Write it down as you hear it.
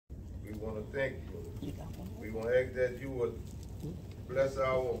want to thank you. We want to ask that you would bless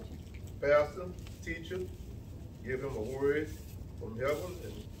our pastor, teacher, give him a word from heaven,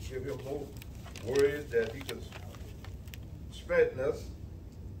 and give him more words that he could strengthen us.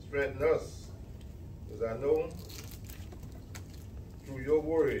 Because I know through your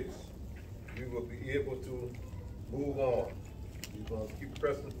words, we will be able to move on. We're going to keep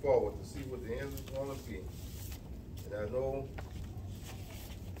pressing forward to see what the end is going to be. And I know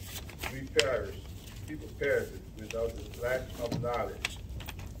we perish, people perish without the lack of knowledge.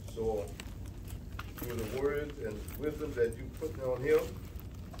 So through the words and wisdom that you put on him,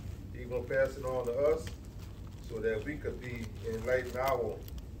 he's going to pass it on to us so that we could be enlightened our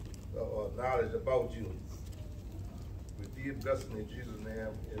knowledge about you. With these blessings in Jesus'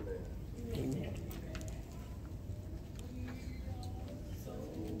 name, amen. Amen.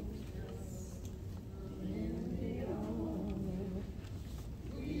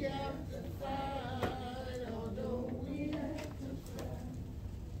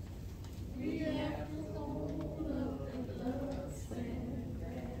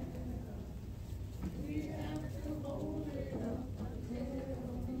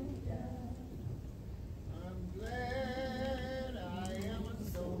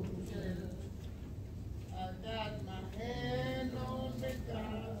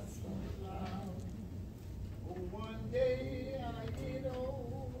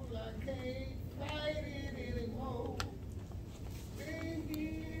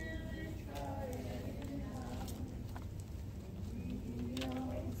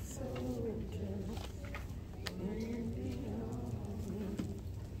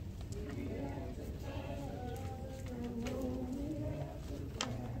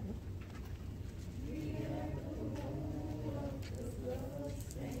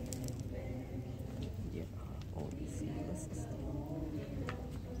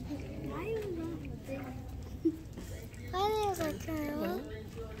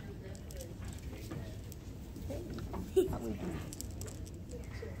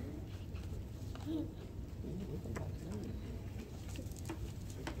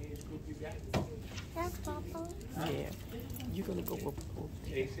 Yes, Papa. Yeah. You're going to go up.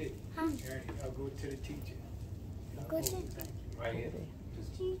 Casey, Huh? I'll go to the teacher. Go to Right here.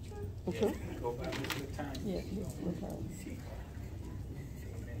 teacher? Yeah, go by Mr. Time. Yeah, with her.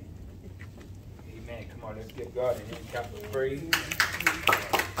 Amen. Amen. Come on, let's give God an capital praise.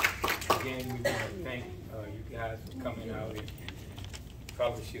 Again, we want to thank you guys for coming out and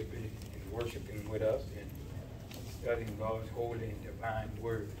fellowshipping and worshiping with us and studying God's holy and divine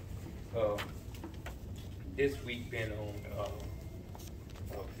word. This week been on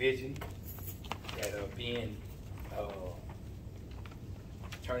a vision that are being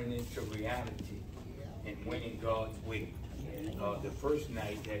turning into reality and winning God's way. The first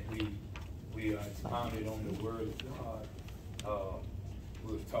night that we expounded on the word of God,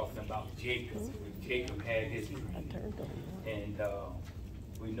 we was talking about Jacob. Jacob had his dream, and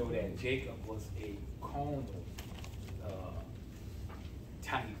we know that Jacob was a carnal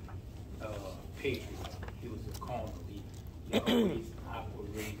type patriot. He was a carnal. He always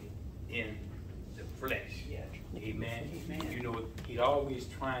operated in the flesh. Amen. You know, he's always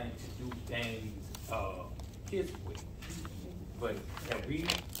trying to do things his way. But that we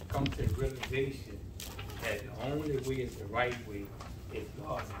come to the realization that the only way is the right way is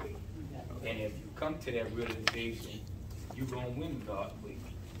God's way. And if you come to that realization, you're going to win God's way.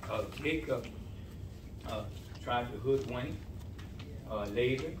 Jacob tried to hoodwink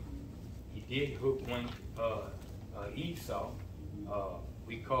later. He did hoodwink Esau.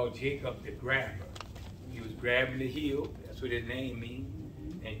 We call Jacob the grabber. He was grabbing the heel, that's what his name means.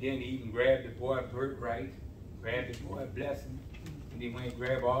 And then he even grabbed the boy birthright, grabbed the boy blessing. And then went and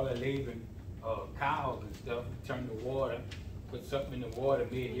grabbed all the Laban cows and stuff, turned the water, put something in the water,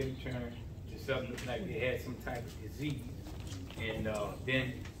 made him turn to something like they had some type of disease. And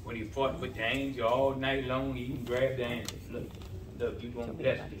then when he fought with the angel all night long, he even grabbed the angel. Look, you're going to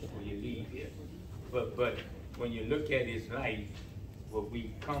bless this when you leave here. But when you look at his life, what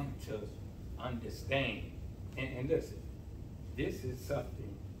we come to understand, and listen, this is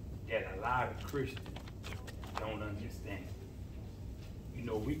something that a lot of Christians don't understand. You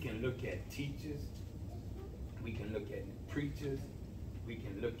know, we can look at teachers, we can look at preachers, we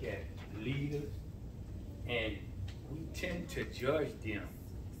can look at leaders, and we tend to judge them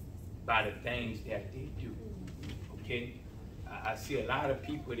by the things that they do, okay? I see a lot of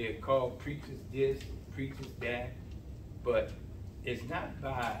people that call preachers this, preachers that, but it's not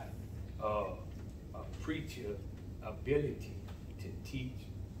by a preacher ability to teach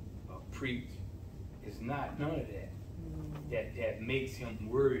or preach. It's not none of that. That makes him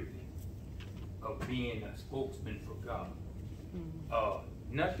worthy of being a spokesman for God.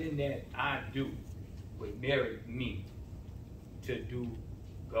 Nothing that I do would merit me to do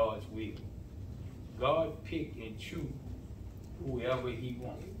God's will. God pick and choose whoever he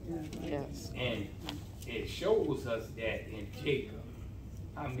wants. Yes. And it shows us that in Jacob.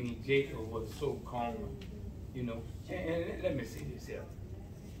 I mean, Jacob was so carnal, you know. And let me say this here.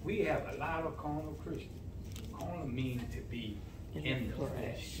 We have a lot of carnal Christians. Carnal means to be in the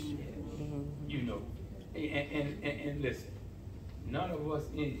flesh. You know. And listen, none of us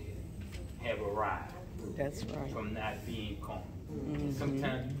in here have arrived. That's right. From not being carnal.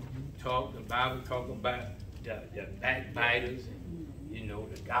 Sometimes you talk, the Bible talk about the backbiters and, you know,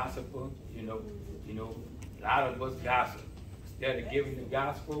 the gossiper, you know, a lot of us gossip. Instead of giving the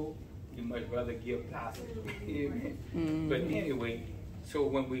gospel, you much rather give gossip. Amen. But anyway, so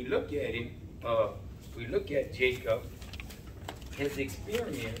when we look at him, we look at Jacob, his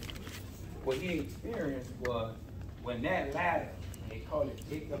experience, what he experienced was when that ladder, they call it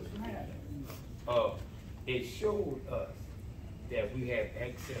Jacob's ladder, it showed us that we have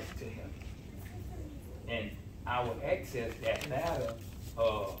access to him. And our access, that ladder,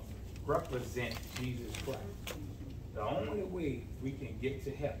 represents Jesus Christ. The only way we can get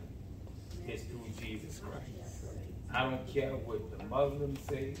to heaven is through Jesus Christ. I don't care what the Muslims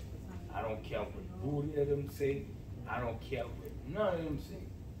say. I don't care what Buddhism say. I don't care what none of them say.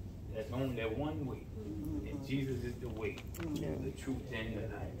 There's only one way. And Jesus is the way, the truth, and the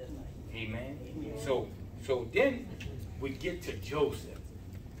life. Amen. So then we get to Joseph.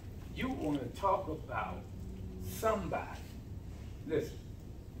 You want to talk about somebody, listen,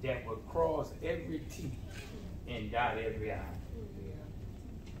 that will cross every T and dot every I.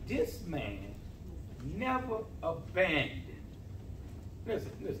 This man never abandoned,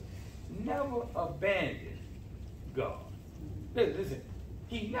 listen, never abandoned God. Listen,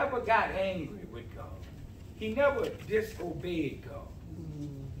 he never got angry with God. He never disobeyed God.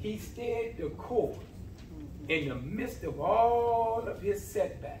 He stayed the course in the midst of all of his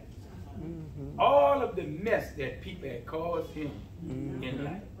setbacks, all of the mess that people had caused him in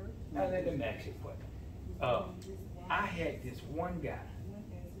life. Now let me ask you a question. I had this one guy.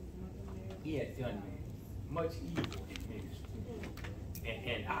 He had done me much evil in ministry,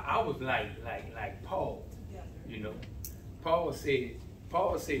 and I was like Paul, you know. Paul said,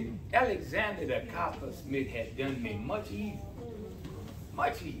 Alexander the coppersmith had done me much evil,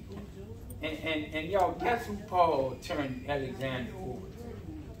 much evil. And y'all, guess who Paul turned Alexander over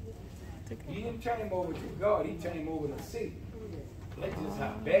to? He didn't turn him over to God, he turned him over to Satan. That's just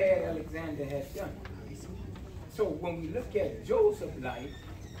how bad Alexander had done. So when we look at Joseph's life,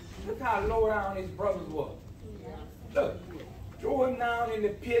 look how low down his brothers were. Look, throw him down in the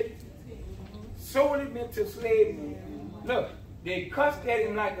pit, sold him into slavery. Look, they cussed at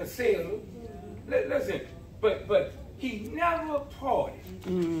him like a sailor. Listen, but he never parted.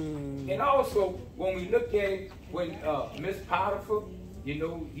 And also, when we look at it, when Miss Potiphar, you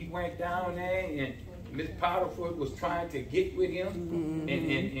know, he went down there and Miss Potiphar was trying to get with him.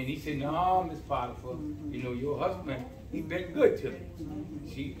 And he said, no, Miss Potiphar, you know, your husband, he been good to me.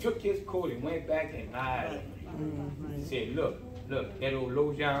 She took his coat and went back and lied. He said, look, that old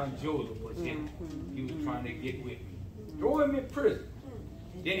low down Joseph was him. He was trying to get with me. Throw him in prison.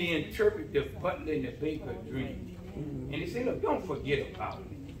 Then he interpreted the butler and the baker dream. And he said, look, don't forget about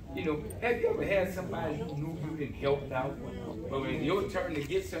me. You know, have you ever had somebody who knew you didn't help out? But when it's your turn to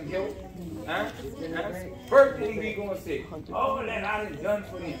get some help, first thing we going to say, all that I done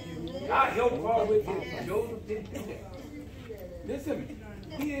for him. I helped all with him. Joseph didn't do that. Listen,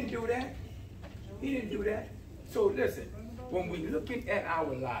 he didn't do that. He didn't do that. So listen, when we looking at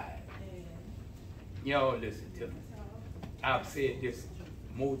our lives, y'all listen to me. I've said this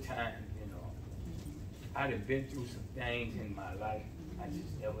more times, you know. I done been through some things in my life I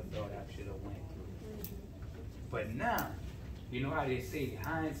just never thought I should have went through. But now, you know how they say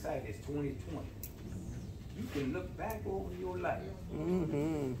hindsight is 20/20. You can look back over your life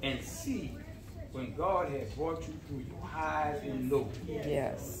and see when God had brought you through your highs and lows.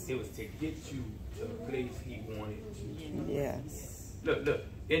 Yes. It was to get you to the place he wanted you. Yes. Look,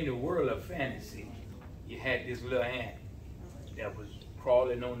 in the world of fantasy, you had this little ant that was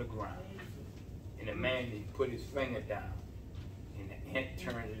crawling on the ground. And the man, he put his finger down, and the ant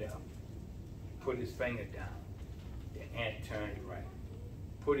turned it up. Put his finger down, the ant turned right.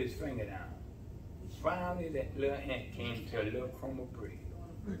 Put his finger down. Finally, that little ant came to a little crumb of bread.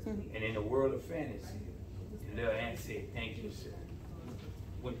 And in the world of fantasy, the little ant said, thank you, sir.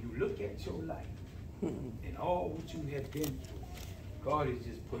 When you look at your life and all what you have been through, God has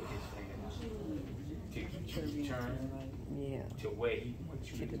just put his finger down to get you to turn to where he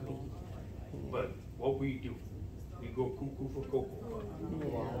wants you to go. we do? We go cuckoo for cocoa.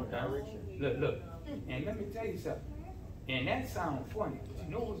 Look. And let me tell you something. And that sounds funny, but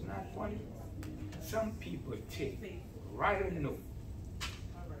you know what's not funny? Some people take, write a note.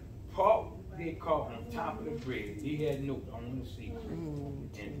 Paul, they call on top of the bread. He had a note on the seat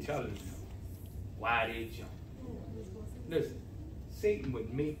and telling them why they jump. Listen, Satan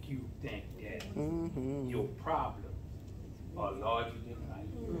would make you think that your problems are larger than life.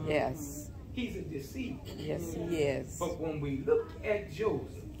 Yes. He's a deceiver. Yes, he is. But when we look at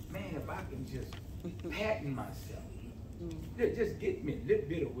Joseph, man, if I can just patent myself, just get me a little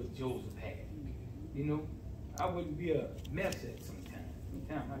bit of what Joseph had. You know, I wouldn't be a mess at some time.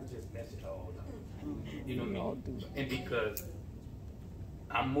 Sometimes I just mess it all up. You know what I mean? And because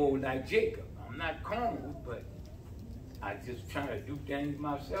I'm more like Jacob. I'm not carnal, but I just try to do things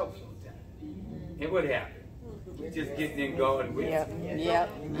myself sometimes. And what happened? We just getting in God's will. Yep.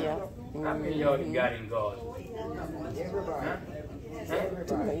 How many of y'all done got in God's will? Huh?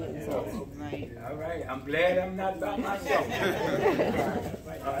 All right, I'm glad I'm not by myself.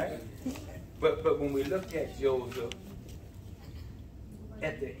 All right, but when we look at Joseph,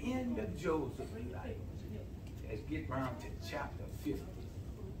 at the end of Joseph's life, let's get round to chapter 50.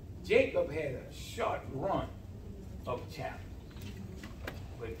 Jacob had a short run of chapters,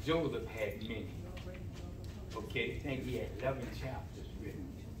 but Joseph had many. Okay, I think he had 11 chapters written.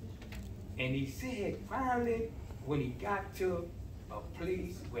 And he said finally, when he got to a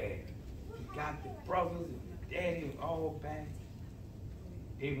place where he got the brothers and the daddy all back,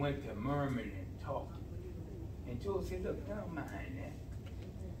 they went to murmuring and talking. And Joseph said, look, don't mind that.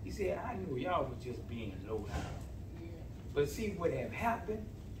 He said, I knew y'all were just being low down. But see what have happened?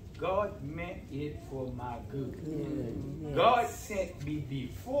 God meant it for my good. Yes. God sent me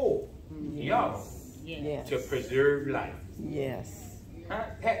before y'all to preserve life. Yes. Huh?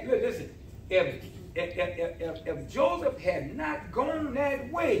 Hey, look, listen. If Joseph had not gone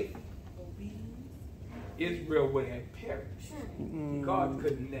that way, Israel would have perished. God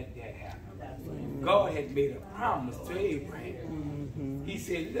couldn't let that happen. God had made a promise to Abraham. He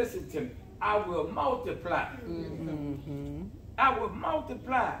said, listen to me, I will multiply. I will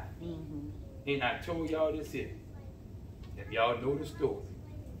multiply. And I told y'all this here. If y'all know the story,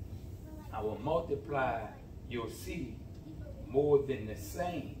 I will multiply your seed more than the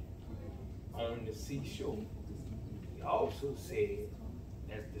sand on the seashore. He also said,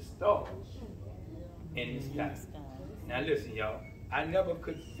 as the stars in the sky. Now listen, y'all. I never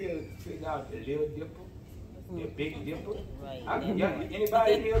could figure out the little dipper, the big dipper.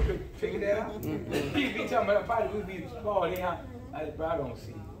 Anybody in here could figure that out? People be talking about body, we be small. I don't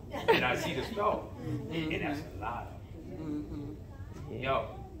see. And I see the stars. And that's a lot of them.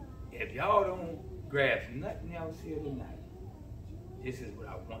 Y'all, if y'all don't grasp nothing else here tonight, this is what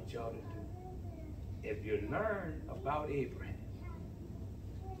I want y'all to do. If you learn about Abraham,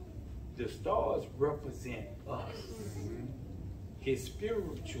 the stars represent us, his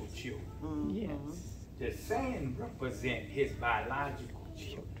spiritual children. Yes. The sand represent his biological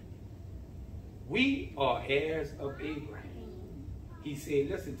children. We are heirs of Abraham. He said,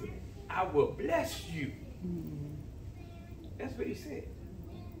 listen to me, I will bless you. That's what he said.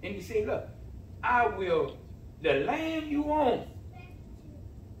 And he said, look, I will, the land you own,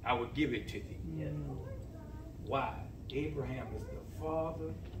 I will give it to thee. Why? Abraham is the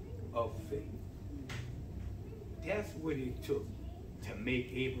father of faith. That's what it took to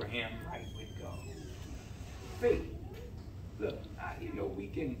make Abraham right with God. Faith. Look, you know, we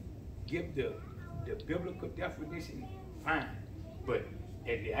can give the biblical definition, fine. But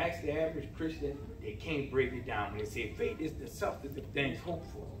if you ask the average Christian, they can't break it down. When they say faith is the substance of things hoped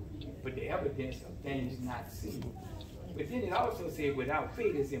for, but the evidence of things not seen. But then it also says without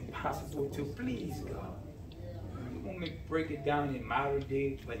faith it's impossible to please God. You want me to break it down in modern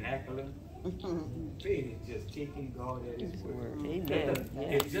day vernacular? Faith is just taking God at his word. Amen.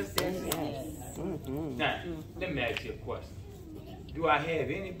 It's just that simple. Now, let me ask you a question. Do I have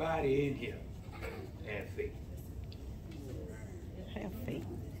anybody in here that have faith? Have faith.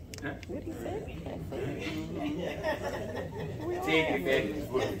 Huh? What did he say? Have faith. Take it at his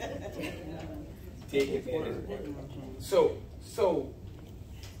word. Take it at his word. So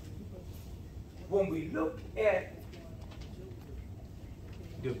when we look at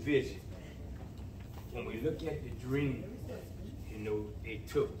the vision, when we look at the dream, you know, they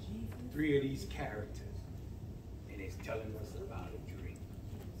took 3 of these characters and it's telling us about a dream.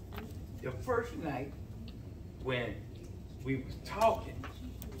 The first night when we was talking,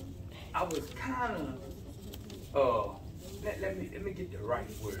 I was kind of, let me get the right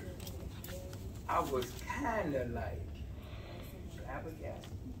word. I was kind of like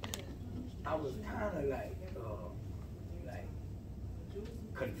flabbergasted. I was kind of like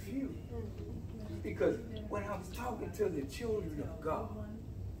confused. Because when I was talking to the children of God,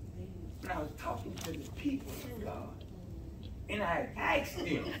 when I was talking to the people of God, and I asked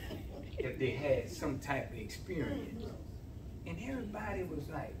them if they had some type of experience, and everybody was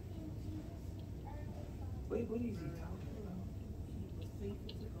like, wait, what is he talking about?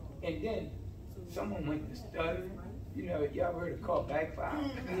 And then someone went to study. You know, y'all heard it called backfire?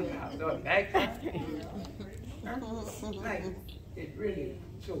 I thought backfire? Like, it really,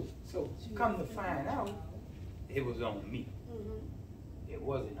 so come to find out, it was on me. It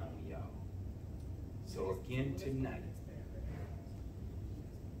wasn't on y'all. So again tonight,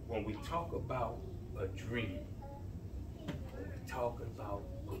 when we talk about a dream, when we talk about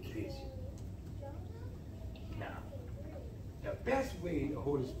a vision, now, the best way the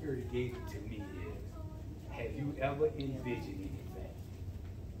Holy Spirit gave it to me is, have you ever envisioned anything?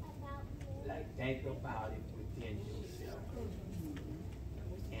 Like, think about it within yourself,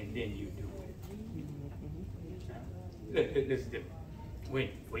 and then you do it. Look, listen,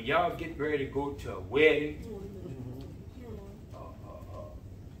 when y'all get ready to go to a wedding,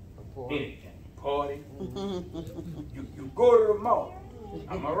 anything, party, you go to the mall.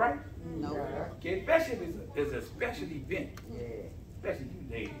 Am I right? No. Okay, especially if it's a special event. Especially you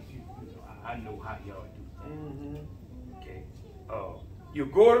ladies, you know, I know how y'all do things. Okay, you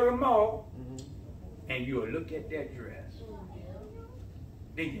go to the mall and you'll look at that dress.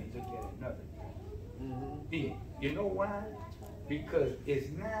 Then you look at another dress. Then, you know why? Because it's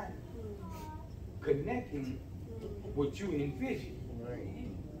not connecting what you envision.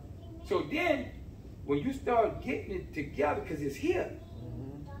 So then, when you start getting it together, because it's here,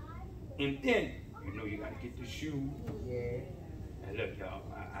 and then, you know, you got to get the shoes. And look, y'all,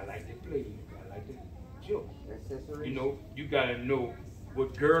 I like to play. I like to joke. You know, you got to know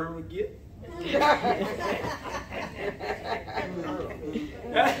what girdle to get. And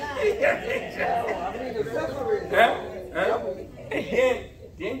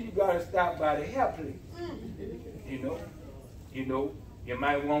then you got to stop by the hair place. You know, you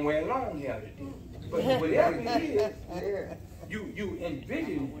might want to wear long hair today. But whatever it is, you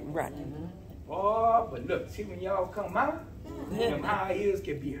envision it. Right. Oh, but look, see when y'all come out, them high heels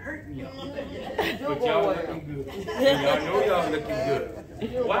can be hurting y'all. But y'all looking good. And y'all know y'all looking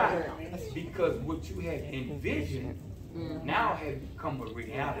good. Why? Because what you had envisioned now has become a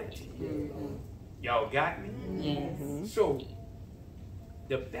reality. Y'all got me? So,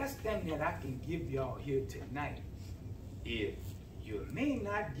 the best thing that I can give y'all here tonight is you may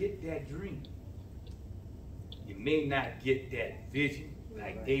not get that dream. You may not get that vision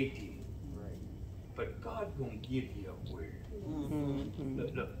like they did. But God's going to give you a word.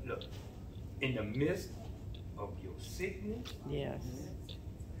 Look. In the midst of your sickness, yes,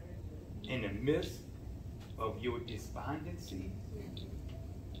 in the midst of your despondency,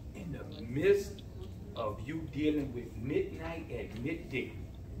 in the midst of you dealing with midnight at midday,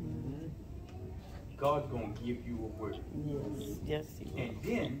 God's going to give you a word. Yes, He will. And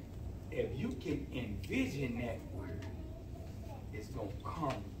then, if you can envision that word, it's going to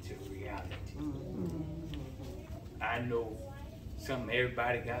come to reality. I know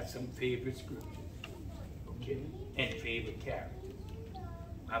everybody got some favorite scriptures, okay, and favorite characters.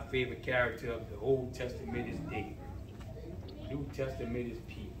 My favorite character of the Old Testament is David. New Testament is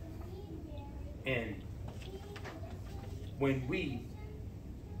Peter. And when we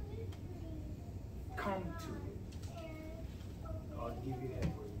come to it, I'll give you that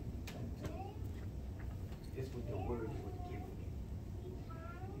word. This was the word He was giving me.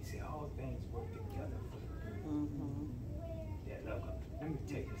 He said, all things work together for the good. Yeah, look, let me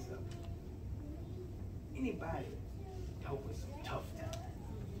take this up. Anybody dealt with some tough times?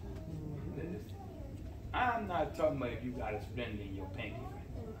 I'm not talking about if you got a splinter in your pinky.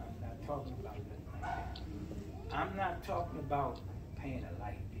 I'm not talking about nothing like that. I'm not talking about paying a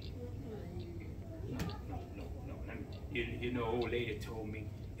light bill. No. You know, old lady told me,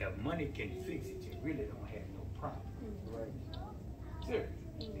 if money can fix it, you really don't have no problem. Seriously.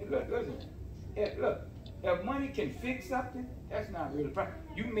 Look, if money can fix something, that's not really a problem.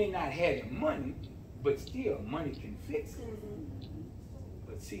 You may not have the money, but still money can fix it.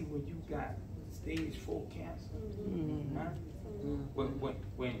 But see, when you got stage 4 cancer,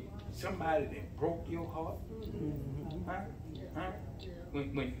 when somebody that broke your heart,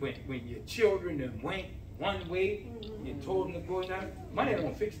 when your children that went one way, you told them to go down, money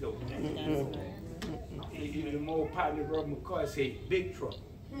don't fix those things. The more popular Robert McCoy say big trouble.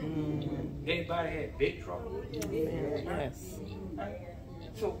 Anybody had big trouble? Yes.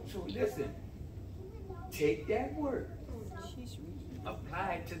 So listen, take that word,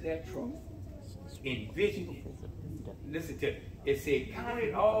 apply it to that trouble. envisioned it. Listen to it. It said, count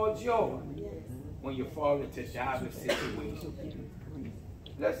it all joy when you fall into diverse situations.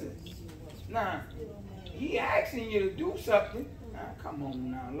 Listen, now, he asking you to do something. Now, come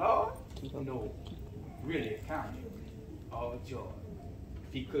on now, Lord. No, really count it all joy.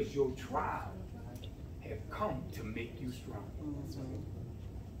 Because your trial have come to make you strong.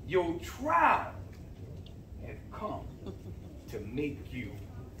 Your trial have come to make you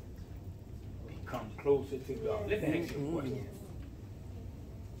become closer to God. Let me ask you a question.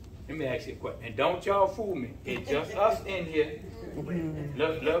 Let me ask you a question. And don't y'all fool me. It's just us in here.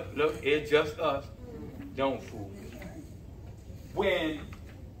 Look, look, look. It's just us. Don't fool me.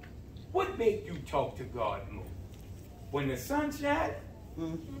 What make you talk to God more? When the sun shines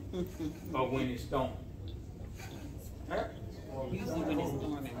or when it's storming? Huh? Usually when it's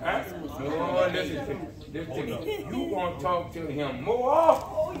storming. Huh? No, listen to me. Listen to me. You want to talk to him more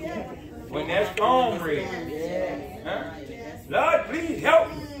often when that storm rages. Huh? Lord, please help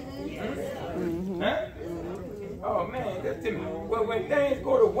me. Huh? Oh, man, listen to me. Well, when things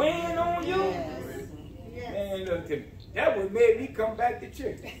go to weighing on you, man, look to me. That would make me come back to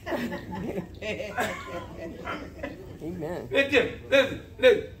church. Amen. Listen.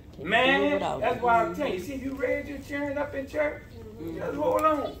 Man, that's why I'm telling you. See, you raise your cheering up in church, just hold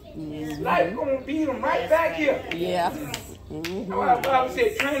on. Life gonna beat them right back here. Yeah. That's why the Bible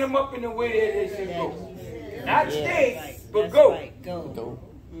said, train them up in the way that they should go. Not stay, but go. Go.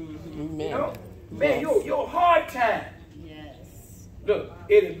 Amen. You know? Man, your hard time. Look,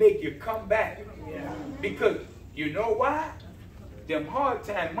 it'll make you come back. Because you know why? Them hard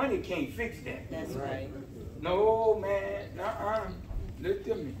time money can't fix that. That's right. No, man. Look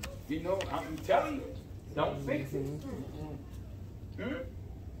to me. You know, I'm telling you, don't fix it.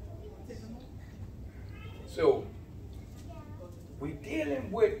 So, we're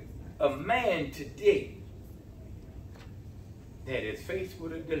dealing with a man today that is faced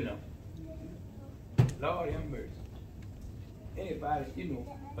with a dilemma. Lord have mercy. Anybody, you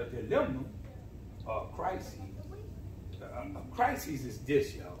know, a dilemma or a crisis. A crisis is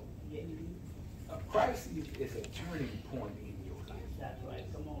this, y'all. A crisis is a turning point in your life. That's right.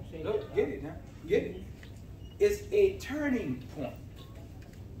 Come on, say Look, get it now. Get it? It's a turning point.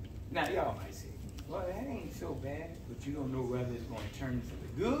 Now, y'all might say, well, that ain't so bad, but you don't know whether it's going to turn for the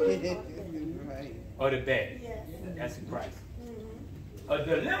good or the bad. That's a crisis. A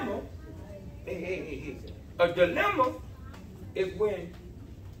dilemma, a dilemma is when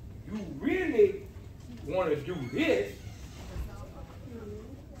you really want to do this,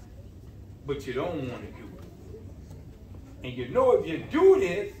 but you don't want to do it. And you know if you do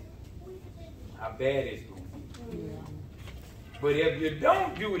this, how bad it's going to be. But if you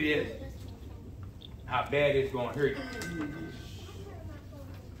don't do this, how bad it's going to hurt you.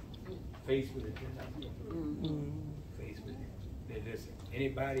 Faced with a dilemma. Faced with it. Listen,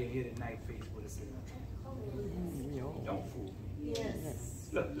 anybody in here tonight faced with a dilemma? Don't fool me.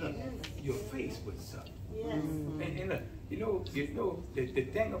 Look, you're faced with something. And look, you know the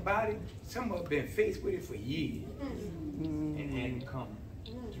thing about it, some have been faced with it for years and hadn't come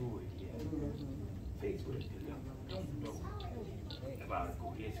through it yet. Faced with a dilemma, don't know about it,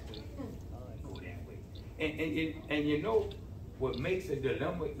 go this way, go that way. And you know what makes a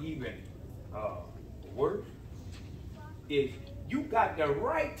dilemma even worse is you got the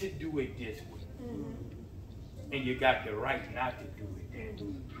right to do it this way, and you got the right not to do it that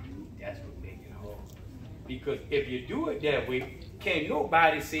way. That's what makes it hard. Because if you do it that way, can't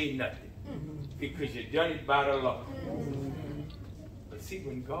nobody say nothing. Because you done it by the law. But see,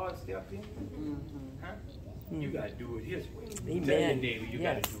 when God steps in, you got to do it His way. Amen. Tell your neighbor, you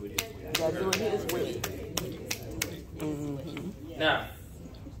got to do it His way. You got to do it His way. Now,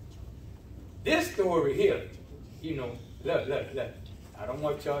 this story here, you know, look. I don't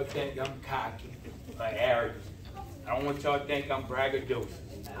want y'all to think I'm cocky or arrogant. I don't want y'all to think I'm braggadocious.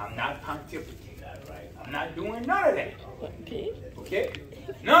 I'm not pontificating. I'm not doing none of that. Okay?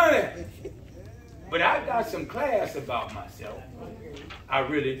 None of that. But I got some class about myself. I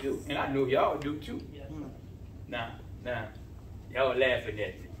really do. And I know y'all do too. Now, y'all laughing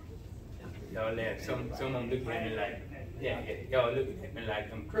at me. Y'all laugh. Some of them look at me like, yeah, y'all look at me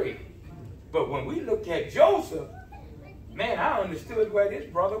like I'm crazy. But when we look at Joseph, man, I understood where this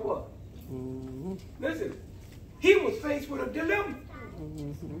brother was. Listen, he was faced with a dilemma.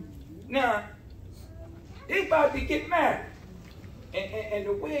 Now, they about to get married. And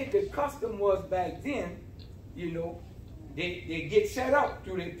the way the custom was back then, you know, they get set up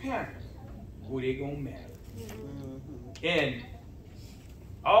through their parents who they gonna marry. And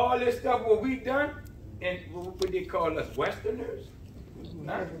all this stuff what we done, and what they call us Westerners,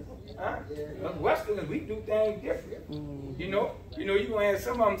 Huh? Us Westerners, we do things different. You know, you gonna have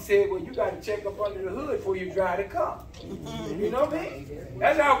some of them say, well, you got to check up under the hood before you drive the car. You know what I mean?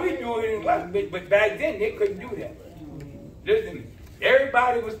 That's how we do it in West. But back then they couldn't do that. Listen,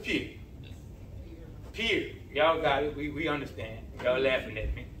 everybody was pure. Pure. Y'all got it. We understand. Y'all laughing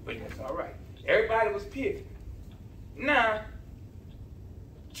at me, but that's all right. Everybody was pure. Now,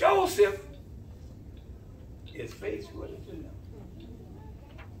 Joseph is faced with a dilemma.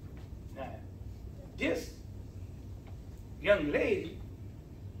 Now, this young lady,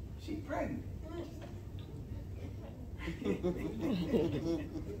 she's pregnant.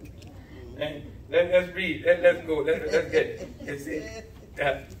 And let's read. Let's go. Let's get it. It says,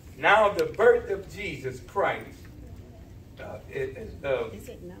 now the birth of Jesus Christ,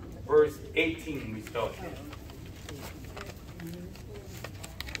 verse 18 we start there.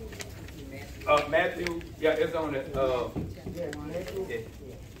 Matthew, yeah, it's on the,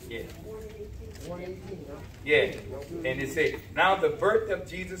 yeah. And it says, now the birth of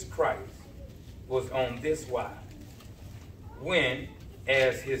Jesus Christ was on this wise, when,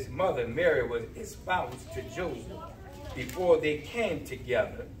 as his mother Mary was espoused to Joseph, before they came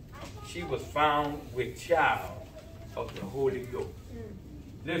together, she was found with child of the Holy Ghost.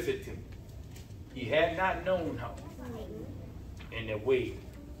 Listen to me. He had not known her in the way.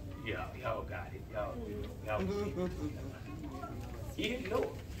 Y'all got it. Y'all he didn't know it.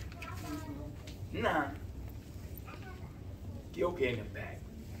 Now, get okay in the back.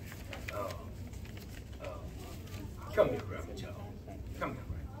 Come here, Reverend Charles. Come here,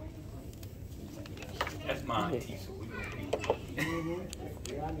 right? That's my auntie, so we're going to be.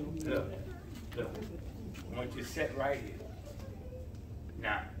 Look. I want you to sit right here.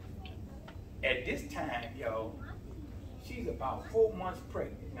 Now, at this time, y'all, she's about 4 months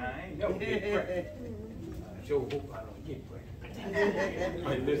pregnant. Now, I ain't never get pregnant. I sure hope I don't get pregnant.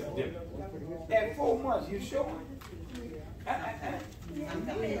 But listen to me. At 4 months, you sure?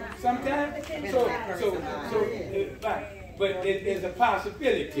 Sometimes? Right. But there's a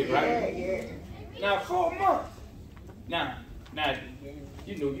possibility, right? Now, 4 months. Now,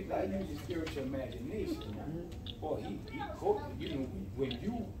 you know, you gotta use your spiritual imagination. Boy, you know, when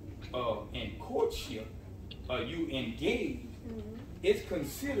you in courtship, you engage, it's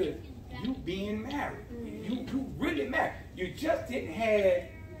considered you being married. You really married. You just didn't have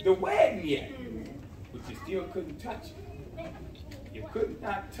the wedding yet, but you still couldn't touch her. You could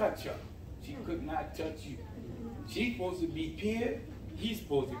not touch her. She could not touch you. She's supposed to be pure. He's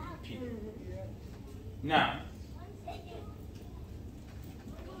supposed to be pure. Now,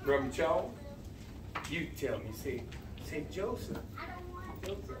 Brother Charles, you tell me, say Joseph,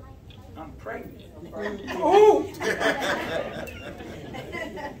 I'm pregnant. Oh!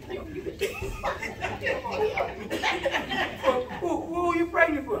 Who are you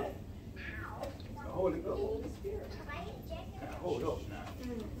pregnant for? The Holy Ghost. Now, hold up now.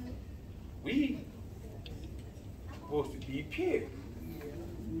 We supposed to be pure.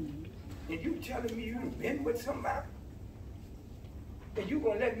 And you telling me you've been with somebody? And you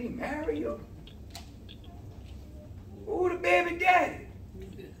gonna let me marry you? Who the baby daddy?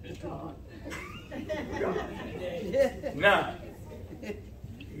 Now,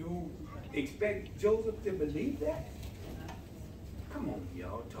 you expect Joseph to believe that? Come on,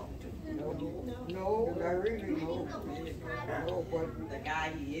 y'all, talk to me. No, I really no. No, but The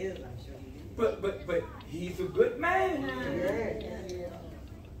guy he is, I'm sure he is. But he's a good man. yeah.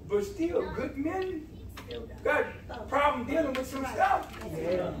 But still, good men got a problem dealing with some stuff.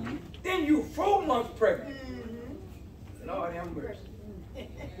 Yeah. Then you 4 months pregnant. Lord have mercy.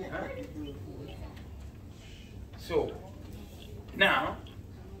 Huh? So, now,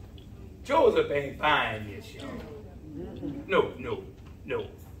 Joseph ain't buying this, y'all. No.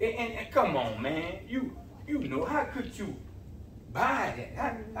 And come on, man. You know, how could you buy that?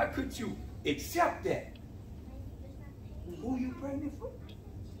 How could you accept that? Who you pregnant for?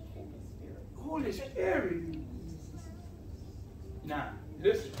 Holy Spirit. Now,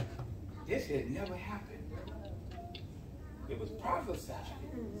 listen, this had never happened. It was prophesied,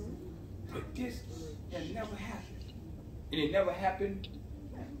 but this had never happened. And it never happened.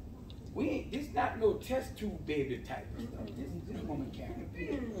 This not no test tube baby type of stuff. This woman carrying.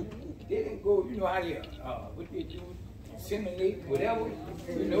 They didn't go, you know how they, what they do, simulate, whatever.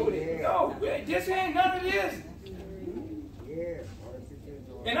 You know, no, this ain't none of this.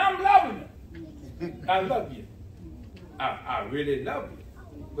 And I'm loving her. I love you. I really love you.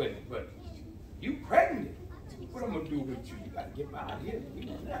 But you pregnant. What I'm gonna do with you? You gotta get out of here. You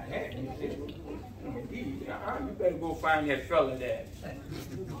not having this. You better go find that fella that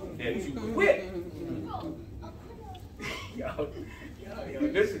you quit. y'all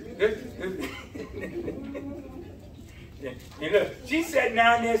Listen. And look, she sat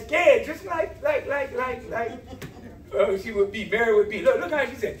down there scared, just like she would be, Mary would be. Look how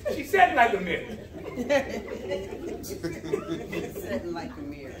she said. She sat like a mirror. Sitting like a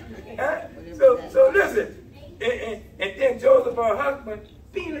mirror. So listen, and then Joseph, her husband,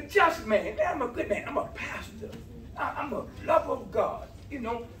 being a just man. I'm a good man. I'm a pastor. I'm a lover of God. You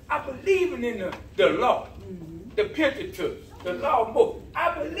know, I believe in the law, the Pentateuch, the law of Moses.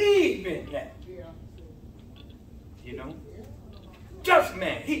 I believe in that. You know, just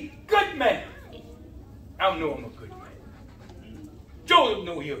man. He good man. I know I'm a good man. Joseph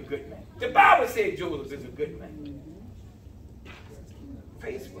know he's a good man. The Bible says Joseph is a good man.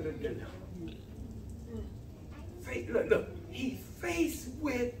 Faced with a dilemma. Look, he's faced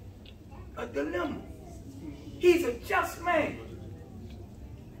with a dilemma. He's a just man.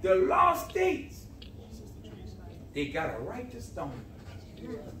 The law states they got a right to stone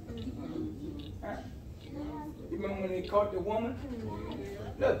him. Huh? You remember when they caught the woman?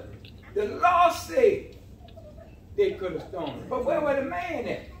 Look, the law said they could have stoned her. But where was the man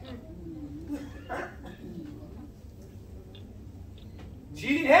at? Huh? She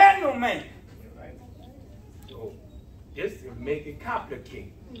didn't have no man. So this will make it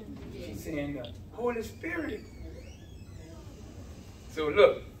complicated. She's saying the Holy Spirit. So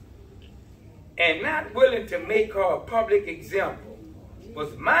look, and not willing to make her a public example,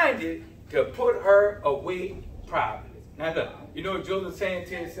 was minded to put her away privately. Now look, you know what Joseph saying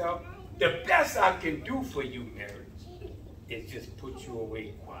to himself? The best I can do for you, Mary, is just put you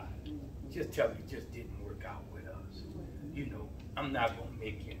away quiet. Just tell me it just didn't work out with us. You know, I'm not going to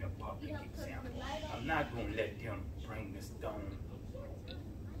make you in a public example. I'm not going to let them bring the stone.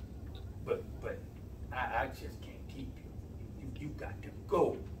 But I just can't keep you. You got to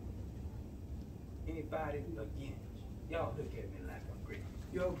go. Anybody, again, y'all look at me like I'm great.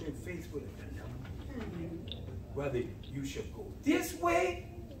 Y'all been faced with a dilemma. Whether you should go this way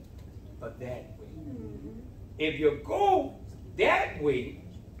or that way. If you go that way,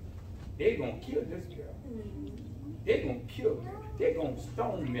 they're going to kill this girl. They're going to kill her. They're going to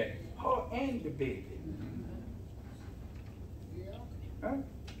stone her and the baby. Huh?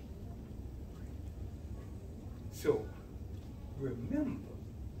 So, remember,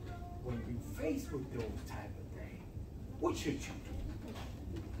 when you faced with those type of things, what should you do?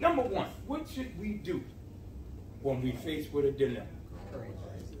 Number one, what should we do when we faced with a dilemma?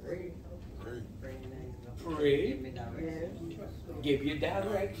 Pray. Give you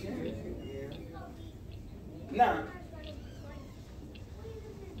direction. Now,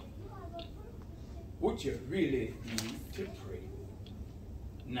 what you really need to pray.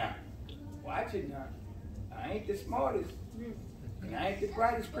 Now, watch it now. I ain't the smartest. And I ain't the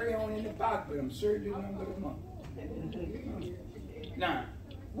brightest crayon in the box, but I'm certainly number the month. Now,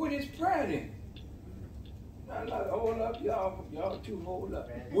 what is prayer then? Now, hold up, y'all two hold up.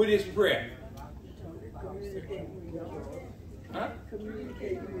 What is prayer? Huh?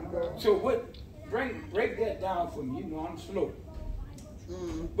 So what? Break that down for me. You know I'm slow.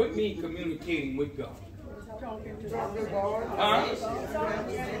 What mean communicating with God? Huh?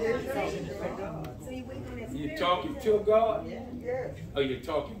 You talking to God? Or you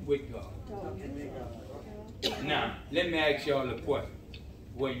talking with God? Now, let me ask y'all a question.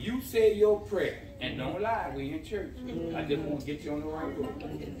 When you say your prayer, and don't lie, we in church. I just want to get you on the right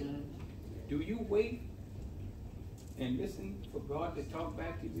road. Do you wait and listen for God to talk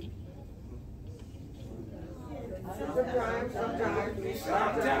back to you? Sometimes.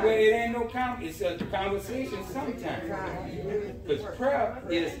 Well, it ain't no it's a conversation sometimes. Because prayer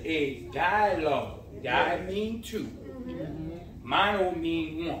is a dialogue. I mean two. Mono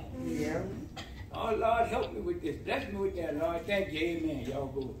mean one. Yeah. Oh, Lord, help me with this. Bless me with that, Lord. Thank you. Amen. Y'all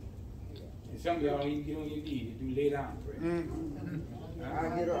go. And some of y'all even get on your knees and do lay down prayer. I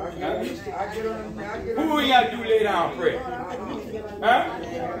get on. Who y'all do lay down prayer? Huh?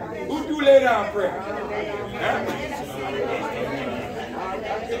 Who do lay down prayer? Huh?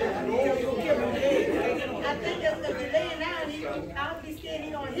 I think that's because you're laying down. I'll be scared he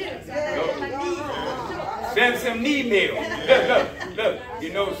don't hear it. So I got my knees. Send some email. Look. You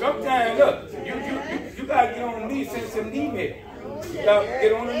know, sometimes, look, you got to get on the knees, send some email. You got to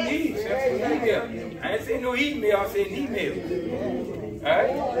get on the knees, send some email. I didn't say no email, I said email. All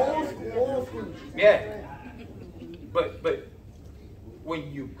right? Yeah. But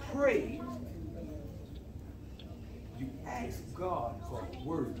when you pray, you ask God for a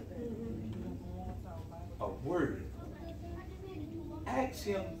word. A word. Ask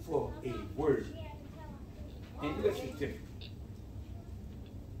him for a word. And listen to me.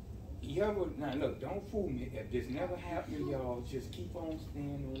 You ever, now look, don't fool me. If this never happened to y'all, just keep on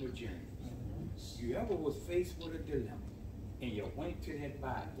staying on the journey. You ever was faced with a dilemma, and you went to that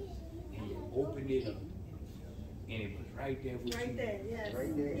Bible, and you opened it up, and it was right there with you? Right there, yes.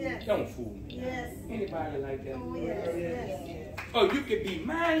 Right there. Yes. Don't fool me. Yes. Anybody like that? Oh, yes, yes. Oh, you could be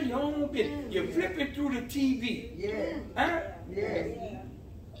minding your own business. You're flipping through the TV. Yeah. Huh? Yeah.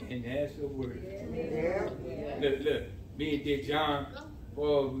 And that's the word. Yeah. Look, me and Dick John,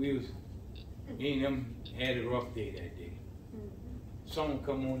 boy, me and them had a rough day that day. Song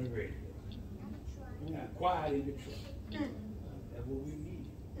come on the radio. Quiet in the truck. That's what we need.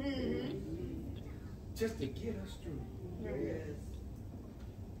 Just to get us through. Yes.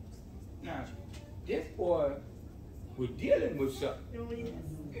 Now, this boy was dealing with something. Oh, yes.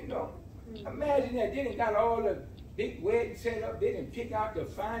 You know, imagine that. They done got all the big wedding set up. They done pick out the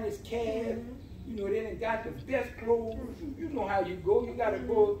finest calf. You know, they done got the best clothes. You know how you go. You got to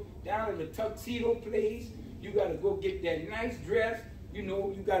go down to the tuxedo place. You got to go get that nice dress. You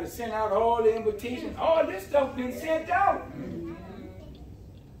know, you got to send out all the invitations. All this stuff been sent out.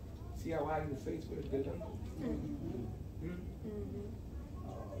 See how you faced with a dilemma?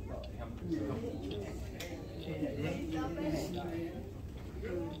 Oh, Lord, help me.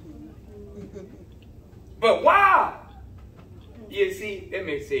 But wow! You see, let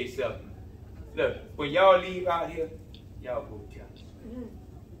me say something. Look, when y'all leave out here, y'all go to church.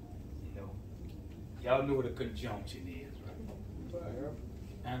 You know, y'all know what a conjunction is, right?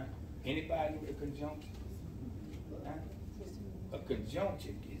 Huh? Anybody know what a conjunction? Huh? A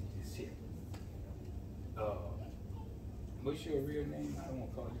conjunction is this here. What's your real name? I don't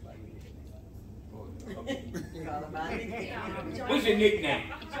want to call you by your nickname. What's your nickname?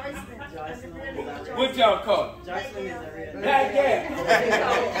 Joycelyn. What y'all call it? Joycelyn is a real name. Black gal.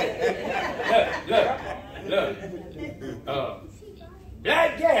 Look.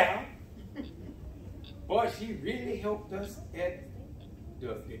 Black gal. Boy, she really helped us at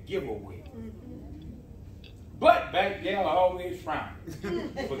the giveaway. But Black gal always frown.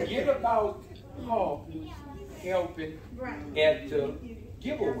 Forget about her helping at the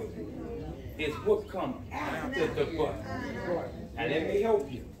giveaway. It's what comes after the butt. Now let me help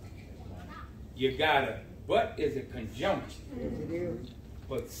you. You got a butt is a conjunction.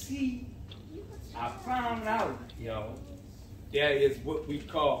 But see, I found out, y'all, there is what we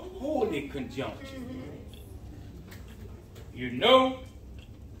call holy conjunction. You know,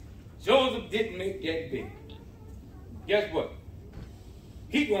 Joseph didn't make that big. Guess what?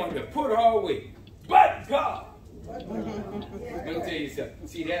 He wanted to put her away. But God. Let me tell you something.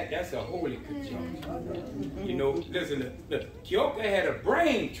 See, that's a holy conjunction. You know, listen, look. Kyoka had a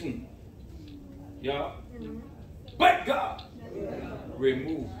brain tumor. Y'all. But God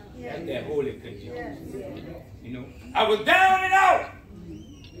removed that holy conjunction. You know, I was down and out.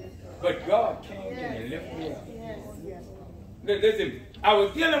 But God came in and lifted me up. Listen, I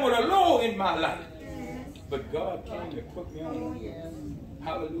was dealing with a low in my life. But God came to put me on.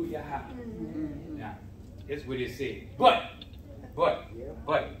 Hallelujah. High. Now, that's what it said. But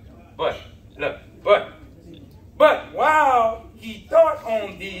while he thought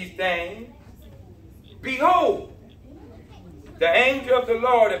on these things, behold, the angel of the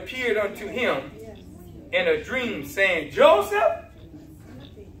Lord appeared unto him in a dream, saying, Joseph.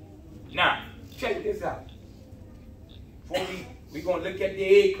 Now, check this out. Before we're going to look at the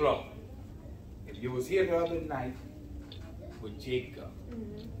egg cloth. If you was here the other night with Jacob,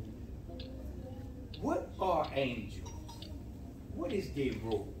 what are angels? What is their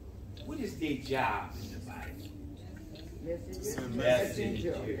role? What is their job in the Bible?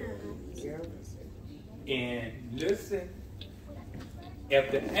 Messenger. And listen,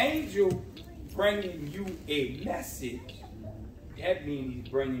 if the angel bringing you a message, that means he's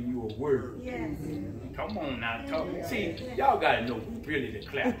bringing you a word. Yes. Come on now, talk. See, y'all gotta know really to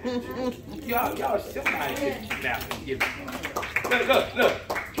clap. y'all, somebody get to clap and give it. Look.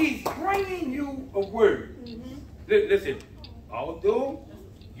 He's bringing you a word. Listen, although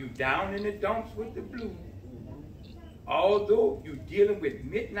you down in the dumps with the blues, although you dealing with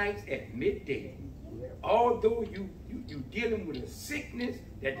midnights at midday, although you dealing with a sickness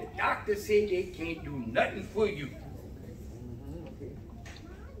that the doctor say they can't do nothing for you,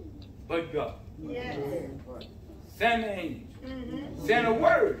 but God. Yes. Send an angel. Send a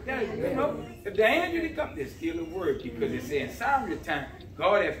word. You know, if the angel didn't come, there's still a word, because it says in Psalm of the time,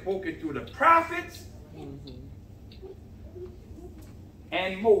 God has spoken through the prophets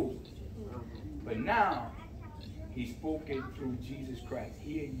and Moses. But now, he's spoken through Jesus Christ.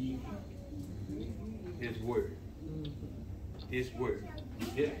 Hear ye his word. This word.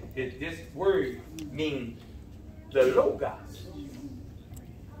 This word means the Logos.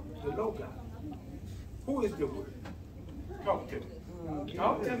 the Logos. Who is the Word? Talk to me.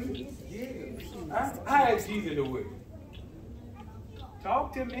 Talk to me. How is Jesus the Word?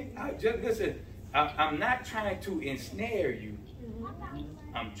 Talk to me. Just listen. I'm not trying to ensnare you.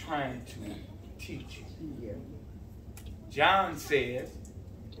 I'm trying to teach you. John says,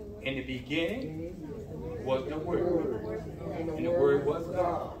 in the beginning was the Word, and the Word was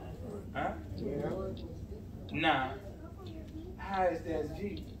God. Huh? Now, how is that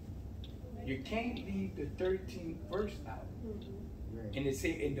Jesus? You can't leave the 13th verse out. And it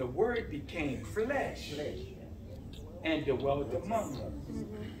says, and the Word became flesh and dwelt among us.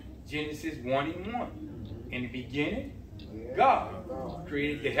 Genesis 1:1. In the beginning, God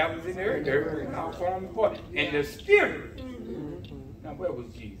created the heavens and the earth. The earth was now formed and part. And the Spirit. Now, where was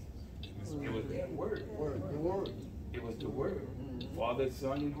Jesus? It was that Word. It was the Word. Father,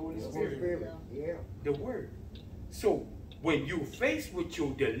 Son, and Holy Spirit. The Word. So, when you're faced with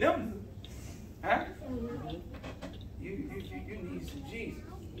your dilemma, huh? You need some Jesus.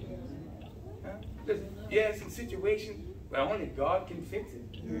 Huh? Listen, you have some situations where only God can fix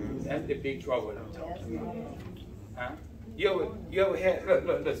it. That's the big trouble I'm talking about. Huh? You ever had,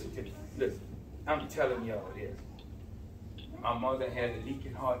 look, listen to me. Listen, I'm telling y'all this. My mother had a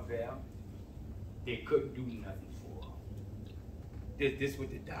leaking heart valve. They couldn't do nothing for her. This is what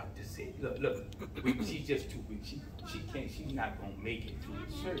the doctor said. Look, she's just too weak. She's not gonna make it through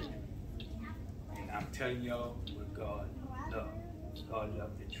the surgery. And I'm telling y'all what God loves. God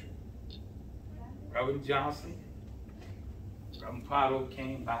loved the truth. Reverend Johnson, Reverend Palo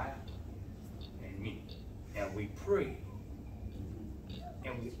came by, and me, and we prayed.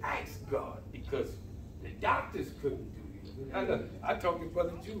 And we asked God, because the doctors couldn't do it. I talked to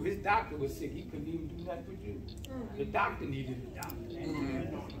Brother Jew, his doctor was sick, he couldn't even do nothing for you. The doctor needed a doctor.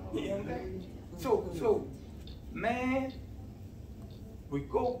 So, man, we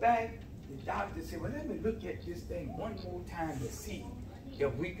go back, the doctor said, well, let me look at this thing one more time to see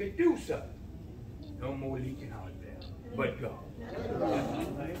if we could do something. No more leaking out there, but God.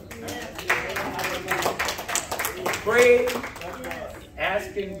 Pray,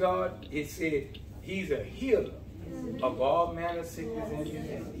 asking God, it said, He's a healer of all manner of sickness and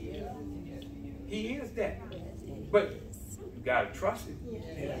disease. He is that. But you got to trust Him.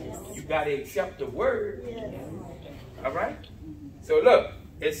 You got to accept the Word. All right? So look,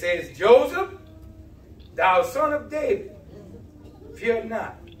 it says, Joseph, thou son of David, fear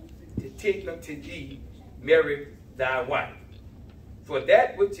not to take unto thee Mary thy wife. For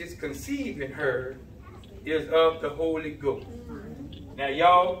that which is conceived in her is of the Holy Ghost. Now,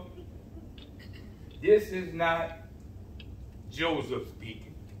 y'all, this is not Joseph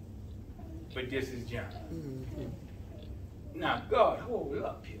speaking, but this is John. Now, God, hold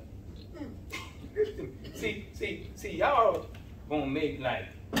up here. See, y'all gonna make like,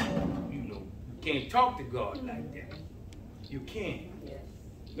 you can't talk to God like that. You can't.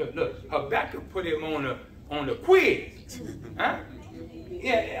 Look, Habakkuk put him on the quiz. Huh?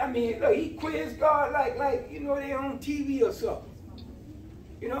 Yeah, I mean, look, he quizzed God like they on TV or something.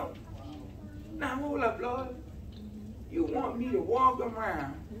 Now hold up, Lord. You want me to walk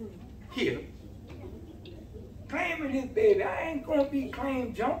around here claiming this baby? I ain't gonna be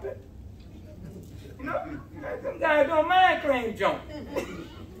claim jumping. Some guys don't mind claim jumping.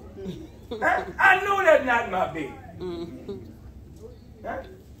 I know that's not my baby. Huh?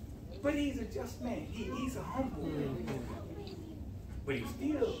 But he's a just man. He's a humble man. But he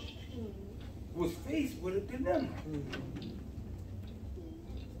still was faced with a dilemma.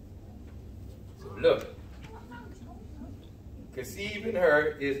 So look, conceiving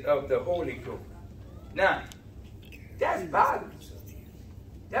her is of the Holy Ghost. Now, that's bothering.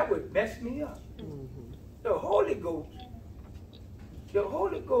 That would mess me up. The Holy Ghost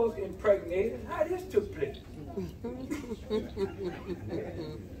impregnated. How this took place?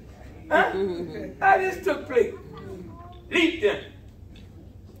 Huh? How this took place? Leaped in.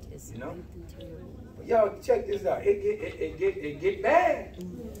 But y'all check this out. It get bad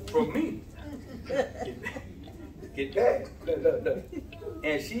for me. Get bad. Look.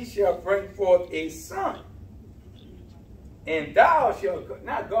 And she shall bring forth a son. And thou shalt go.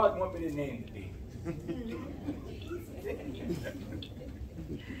 Now God want me to name the baby.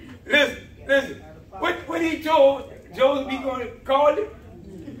 Listen. What he told Joseph be going to call it?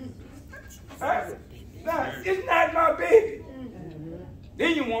 Huh? Nah, it's not my baby.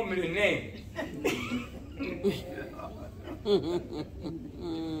 Then you want me to name it.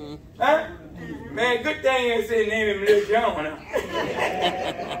 Huh? Man, good thing you ain't say name him Little John.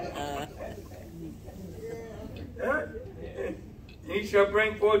 Huh? He shall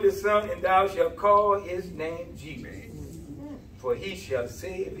bring forth the son, and thou shalt call his name Jesus. for he shall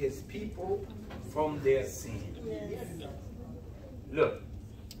save his people from their sins. Look,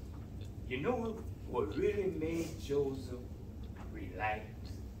 you know what really made Joseph relax,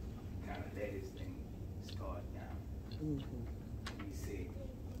 kind of let his thing start down? He said,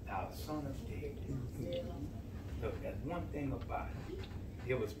 thou son of David. Look, that's one thing about it.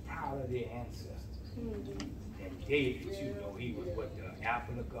 It was proud of their ancestors. And David, you know, he was what, the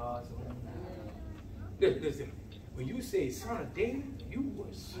apple of God's own eye. Listen, when you say son of David, you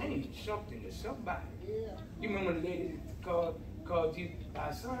were saying something to somebody. You remember the lady called you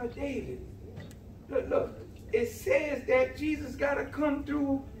by son of David. Look, it says that Jesus got to come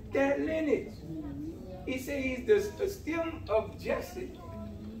through that lineage. He said he's the stem of Jesse.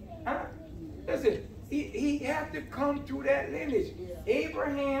 Huh? Listen, he had to come through that lineage.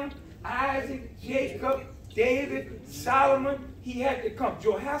 Abraham, Isaac, Jacob, David, Solomon, he had to come.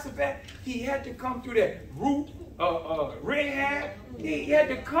 Jehoshaphat, he had to come through that. Ruth, Rahab, he had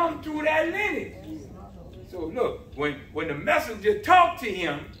to come through that lineage. So look, when the messenger talked to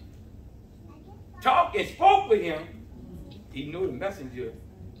him, talked and spoke with him, he knew the messenger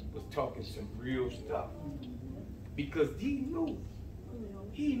was talking some real stuff. Because he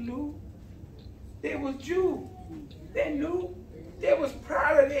knew they was Jews. They knew they was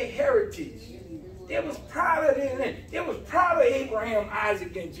proud of their heritage. They was proud of their land. They was proud of Abraham,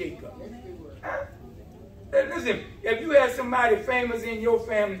 Isaac, and Jacob. Huh? And listen, if you had somebody famous in your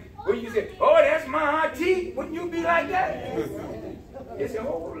family, when you say, oh, that's my auntie, wouldn't you be like that? They said,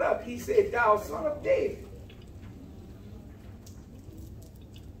 hold up. He said, thou son of David.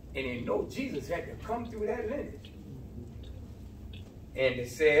 And they know Jesus had to come through that lineage. And it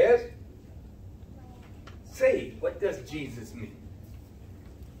says, say, what does Jesus mean?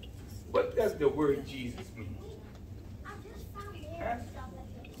 What does the word Jesus mean? Huh?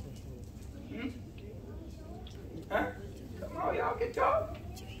 Huh? Come on, y'all can talk.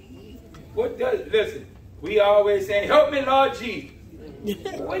 What does, listen, we always say, help me, Lord Jesus.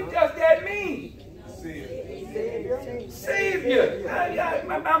 What does that mean? Savior.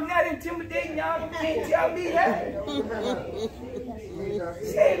 I'm not intimidating y'all. You can't tell me that.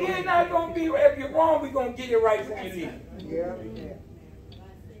 Savior is not going to be, if you're wrong, we're going to get it right from you here.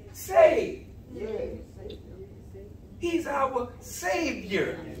 Save. He's our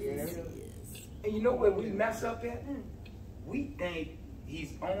Savior. And you know where we mess up at? We think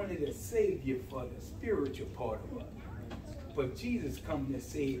he's only the Savior for the spiritual part of us. But Jesus comes to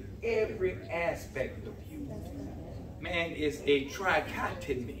save every aspect of you. Man is a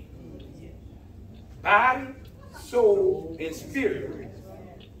trichotomy. Body, soul, and spirit.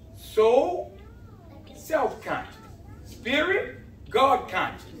 Soul, self-conscious. Spirit,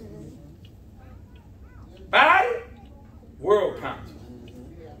 God-conscious. Body, world-conscious.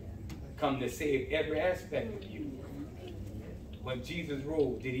 Come to save every aspect of you. When Jesus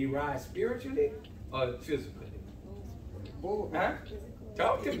rose, did he rise spiritually or physically? Huh?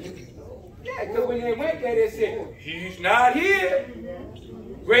 Talk to me. Yeah, because when they went there, they said, he's not here.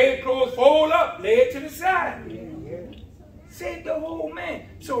 Grave clothes fold up, lay it to the side. Save the whole man.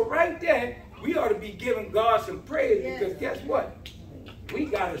 So right there, we ought to be giving God some praise because guess what? We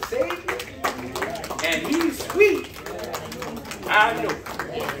got a Savior, and he's sweet. I know.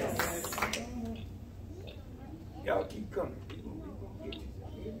 Y'all keep coming.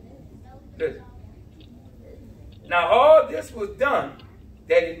 Listen. Now all this was done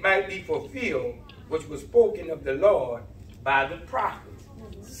that it might be fulfilled, which was spoken of the Lord by the prophets,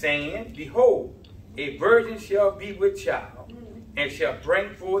 saying, behold, a virgin shall be with child, and shall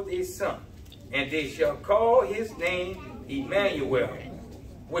bring forth a son, and they shall call his name Emmanuel,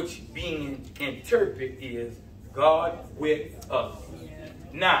 which being interpreted is God with us.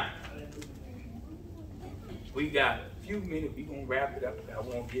 Now, we got a few minutes. We're going to wrap it up. I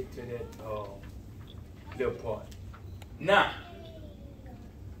won't get to that little part. Now,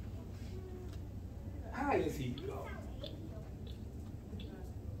 how is he God?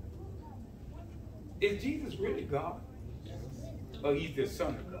 Is Jesus really God? Or he's the Son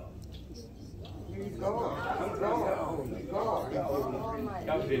of God? He's God. He's God. He's God.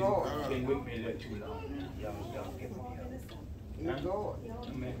 Y'all been with me a little too long. Y'all get me. He's God.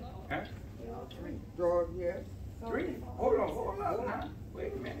 Amen. Huh? God, yes. 3? Hold on now.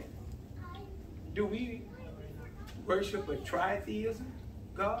 Wait a minute. Do we worship a tritheism?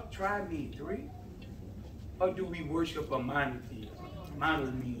 God, tri means 3? Or do we worship a monotheism?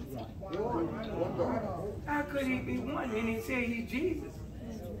 Mono means 1. One God. How could he be one and he said he's Jesus?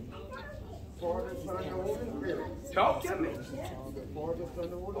 Father, Son, and Holy Spirit. Talk to me. Father, Son,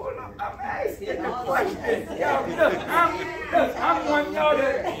 and Holy Hold Spirit. on, I'm asking the question. Y'all, look, I'm wanting y'all to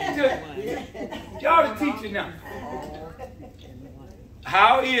y'all the teacher now.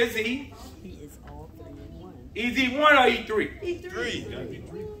 How is he? He is all 3 in 1. Is he 1 or he 3? He's three.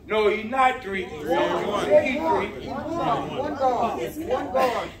 No, he's not 3. He's 3. One God. One God.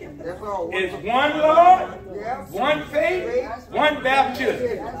 That's all. It's 1 Lord, Yeah. 1 faith, 1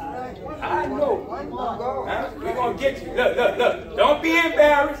 baptism. I know. One God. Huh? We're going to get you. Look, look, look. Don't be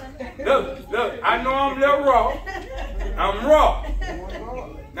embarrassed. Look, look. I know I'm a little raw. I'm raw.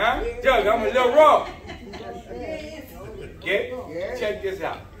 Huh? Doug, I'm a little raw. Yeah? Check this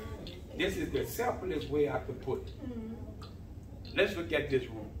out. This is the simplest way I could put it. Let's look at this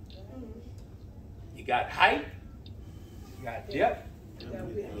room. You got height, you got depth,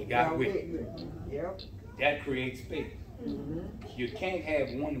 and you got width. Yep. That creates space. You can't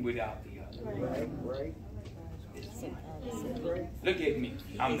have one without the other. Right. Look at me.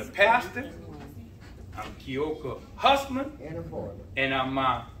 I'm the pastor. I'm Kioka husband, And a father. and I'm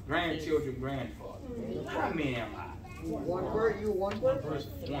my grandchildren's grandfather. How many am I? One word, you one word.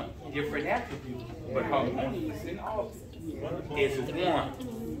 One. Different attributes, but harmonious in all. It's one.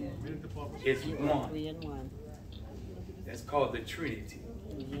 It's one. 3 in 1. That's called the Trinity.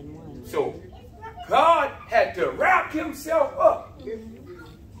 3 in 1. So God had to wrap himself up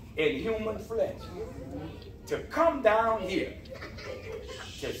in human flesh to come down here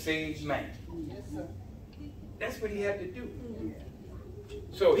to save man. That's what he had to do.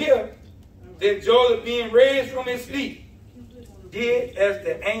 So here, then Joseph, being raised from his sleep, did as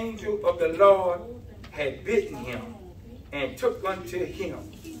the angel of the Lord had bidden him, and took unto him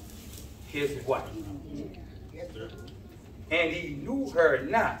his wife. And he knew her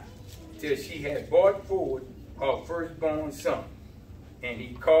not till she had brought forward her firstborn son. And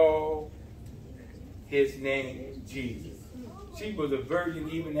he called his name Jesus. She was a virgin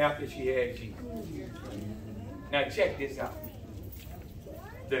even after she had Jesus. Now check this out.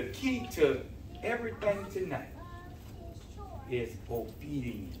 The key to everything tonight is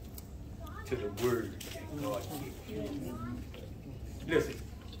obedience to the word that God gives you. Listen,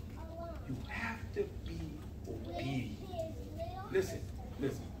 you have to be obedient. Listen,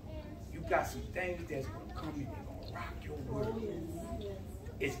 listen. You got some things that's going to come and they're going to rock your world.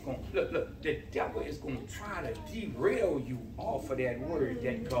 It's going to, look, the devil is going to try to derail you off of that word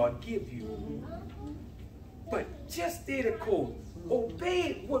that God gives you. But just stay the course.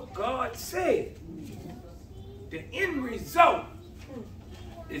 Obey what God said. The end result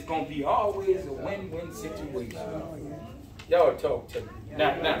is going to be always a win-win situation. Y'all talk to me.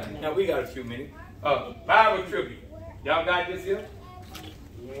 Now we got a few minutes. Bible trivia. Y'all got this here?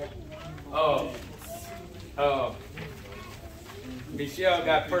 Michelle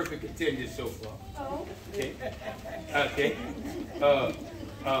got perfect attendance so far. Okay. Okay.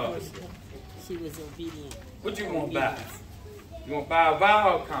 She was obedient. What you want to buy? You want to buy a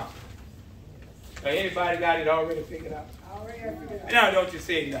vowel or consonant? Anybody got it already figured out? Now don't you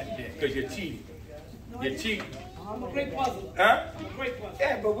say nothing then, because you're cheating. You're cheating. I'm a great puzzle. Huh? I'm a great puzzle.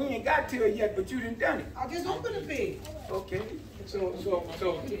 Yeah, but we ain't got to it yet, but you done done it. I just opened the page. Okay. So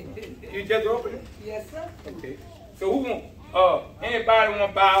you just open it? Yes, sir. Okay. So who want, anybody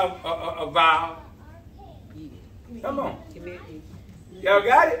want to buy a vowel? Come on. Y'all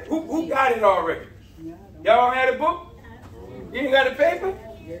got it? Who got it already? Y'all had a book? You ain't got a paper?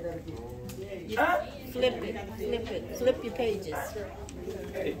 Huh? Flip it. Flip your pages.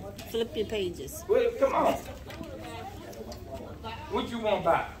 Hey, Flip your pages. well, come on. What you want to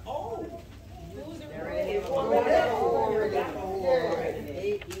buy? Right.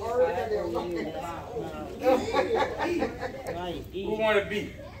 Who want to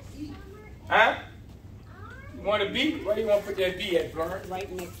be? Huh? You want to be? Where do you want to put that B at, Florence?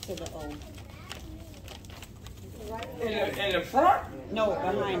 Right next to the O. In the front? No,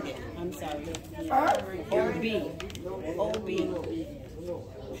 behind it. I'm sorry. Huh? O-B. O-B.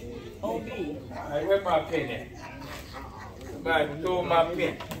 O-B. All right, where's my pen at? Somebody stole my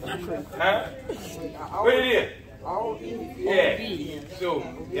pen. Huh? What it is? Yeah. So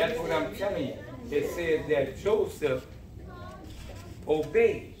that's what I'm telling you. It says that Joseph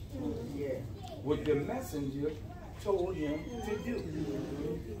obeyed what the messenger told him to do.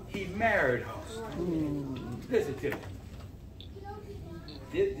 He married her. Listen to me.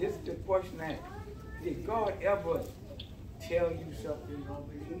 This is the question I ask. Did God ever tell you something?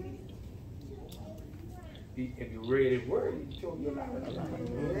 If you read his word, he told you a lot.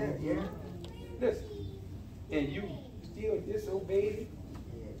 Yeah. Listen, and you still disobeyed it?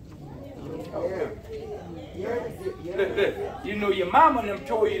 Look, you know your mama and them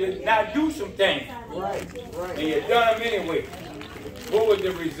told you to not do some things. Right. And you done them anyway. What was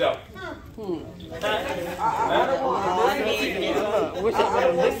the result? I don't want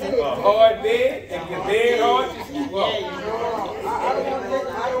A hard bed, and your bed hard to sleep on. I don't want to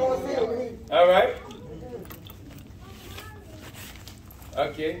right?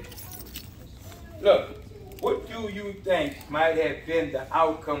 Okay. Look, what do you think might have been the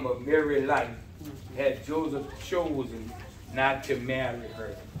outcome of Mary's life had Joseph chosen not to marry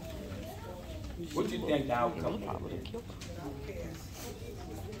her? What do you think the outcome would have been?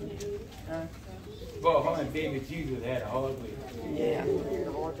 Huh? Well, her and baby Jesus had a hard way. Yeah.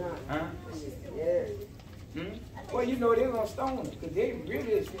 Huh? Yeah. Hmm? Well, you know, they're going to stone them because they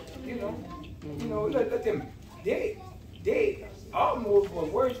really, you know, look at them. They almost were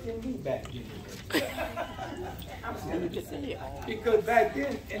worse than me back then. I'm serious. Because back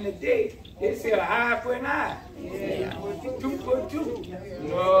then, in the day, they said an eye for an eye. Yeah. 2 for 2.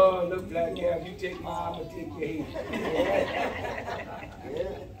 No, look like that. You take my arm, I take your head.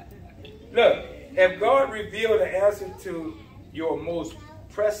 Look, if God revealed the answer to your most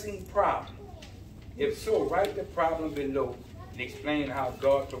pressing problem, if so, write the problem below and explain how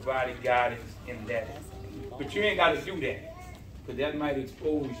God provided guidance in that. But you ain't got to do that, because that might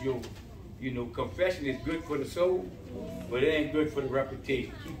expose your, confession is good for the soul, but it ain't good for the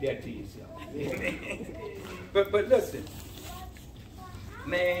reputation. Keep that to yourself. but listen,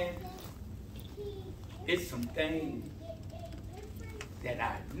 man, it's some things that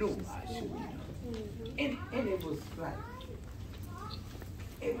I knew I should know. And it was like,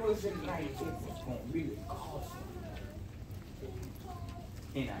 it wasn't like it was going to really cost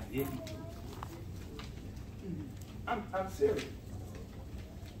me. And I didn't do it. I'm serious.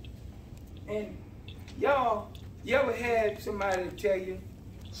 And y'all, you ever had somebody tell you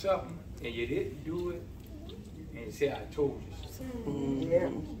something and you didn't do it and you say, I told you so? Yeah.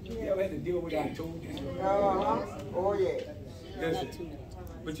 You ever had to deal with I told you so? Oh, yeah. Listen,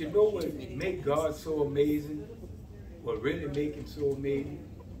 but you know what make God so amazing? What really make him so amazing?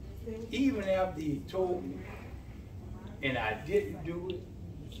 Even after he told me and I didn't do it,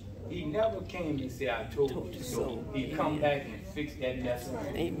 he never came and said, I told you so. He come back and fix that mess up.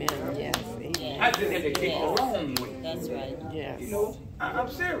 Amen. Yes. Amen. I just had to take a wrong with it. That's right. Yes. I'm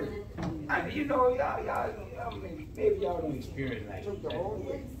serious. Y'all, maybe y'all don't experience like that.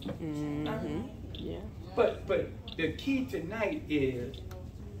 Mm-hmm. Yeah. But the key tonight is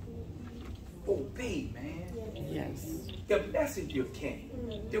obey, man. Yes. The messenger came.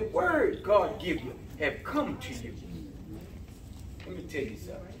 The word God give you have come to you. Let me tell you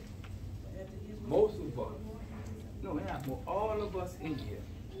something. Most of us, no, not more, all of us in here,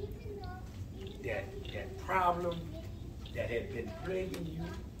 that problem that had been plaguing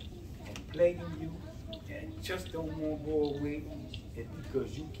you and just don't want to go away, is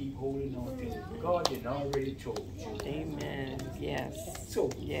because you keep holding on to it. God had already told you. Amen. Yes. So,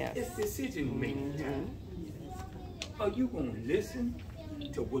 yes. it's decision making time. Are you going to listen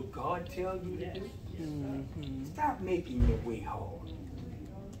to what God tells you to do? Mm-hmm. Stop making your way hard.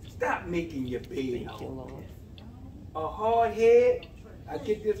 Stop making your bed Thank you, hard. Lord. A hard head, I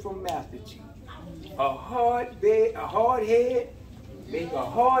get this from Master Chief. A hard head, make a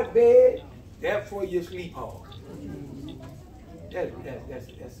hard bed, therefore you sleep hard. That's a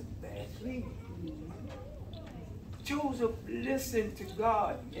bad sleep. Joseph listened to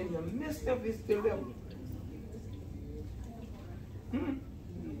God in the midst of his deliverance.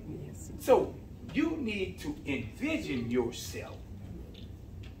 So you need to envision yourself.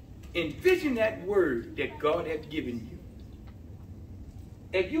 Envision that word that God has given you.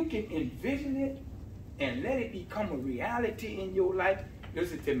 If you can envision it and let it become a reality in your life,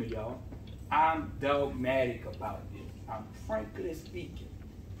 listen to me, y'all. I'm dogmatic about this. I'm frankly speaking.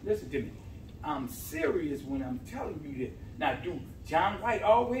 Listen to me. I'm serious when I'm telling you this. Now, do John White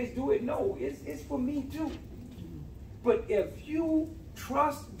always do it? No, it's for me too. But if you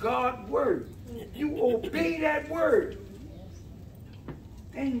trust God's word, you obey that word,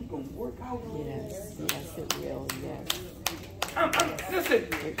 things gonna work out. Yes, yes, it will. Yes. Listen,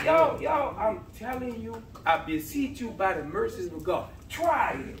 y'all, I'm telling you, I beseech you by the mercies of God.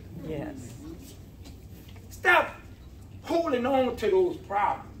 Try it. Yes. Stop holding on to those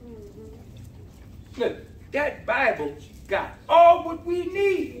problems. Look, that Bible got all what we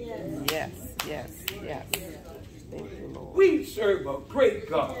need. Yes, yes, yes. Thank you, Lord. We serve a great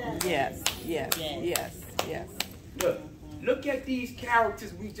God. Yes, yes, yes, yes. Look at these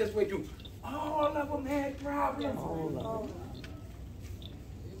characters we just went through. All of them had problems. All of them.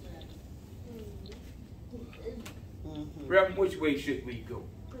 Reverend, which way should we go?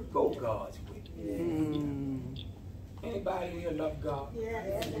 Go God's way. Anybody here love God?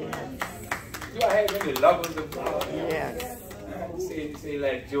 Yes. Do I have any lovers of God? Yes. Say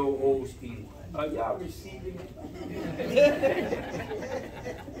like Joe Osteen. Are y'all receiving it?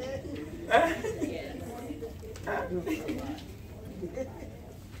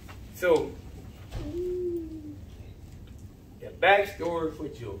 So The backstory for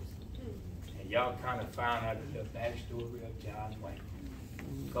Joseph. And y'all kind of found out the backstory of John Wayne.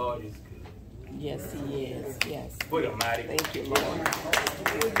 God is good. Yes, He is. Yes. What a mighty God. Thank you, Lord.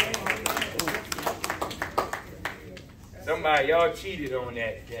 Somebody, y'all cheated on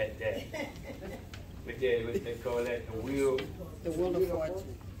that. What they call that, the wheel. The Wheel of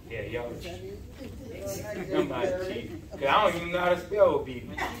Fortune. Yeah, y'all cheated. Somebody cheated. Cause I don't even know how to spell B.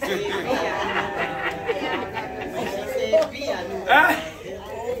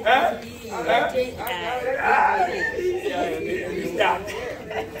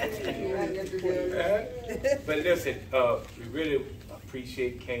 But listen, we really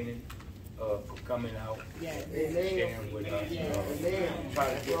appreciate Canaan for coming out and sharing with us. Try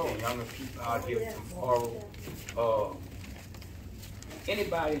to get the younger people out here tomorrow.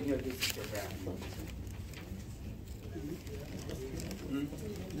 Anybody here listen to rap?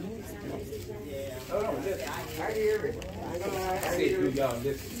 Hold on, listen. I hear it. I said, do y'all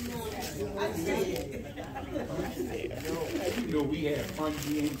listen? You know we had fun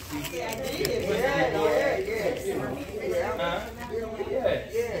DNC. Yeah.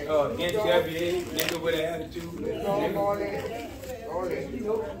 NWA, nigga with an attitude. You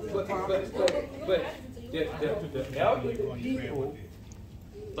know, but the elderly people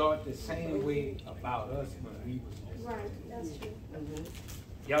thought the same way about us when we was listening. Right, that's true.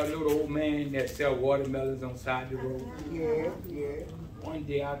 Y'all know the old man that sell watermelons on side the road? Yeah. One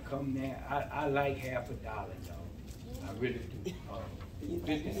day I come there, I like $50, y'all. I really do.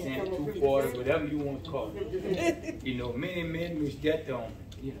 50 cents, 2 quarters, whatever you want to call it. You know, many men wish that on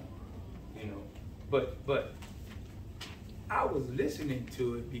it, you know. But I was listening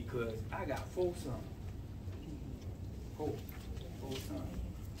to it because I got 4 sons. Four sons.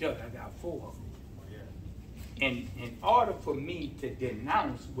 Judge, I got 4 of them. And in order for me to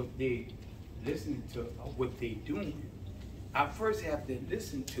denounce what they listening to or what they doing, I first have to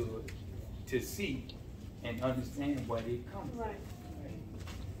listen to it to see and understand where they come from. Right.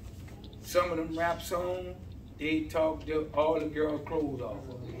 Some of them rap songs, they talk all the girl clothes off.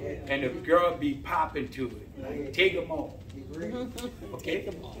 And the girl be popping to it. Like, take them off. Okay?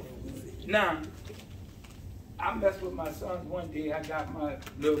 Now, I messed with my sons one day. I got my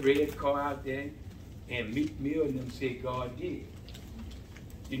little red car out there. And Meek Mill and them say God did.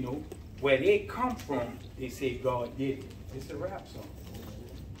 You know, where they come from, they say God did it. It's a rap song.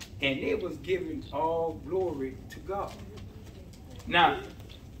 And they was giving all glory to God. Now,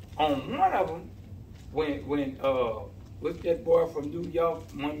 on one of them, when what's that boy from New York,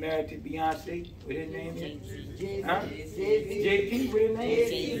 one married to Beyonce, what his name is? Huh? JP, what his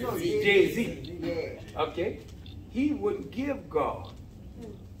name is? Jay-Z. Yeah. Okay? He wouldn't give God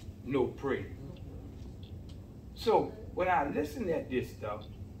no praise. So when I listen at this stuff,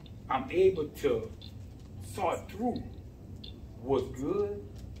 I'm able to sort through what's good,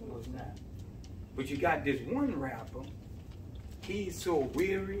 what's not. But you got this one rapper, he's so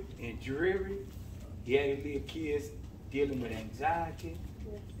weary and dreary. He had his little kids dealing with anxiety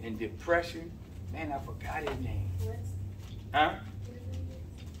and depression. Man, I forgot his name. Huh?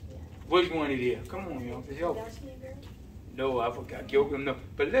 Which one it is? Come on, y'all, help me. No, I forgot. No.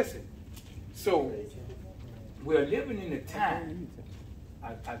 But listen, so we're living in a time,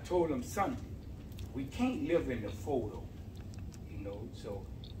 I told them, son, we can't live in the photo, you know, so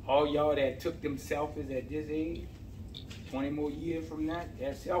all y'all that took them selfies at this age, 20 more years from now,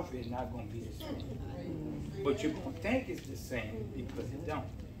 that selfie is not going to be the same. But you're going to think it's the same because it don't.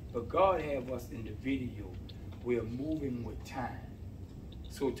 But God have us in the video. We're moving with time.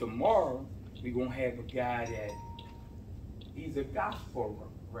 So tomorrow, we're going to have a guy that, he's a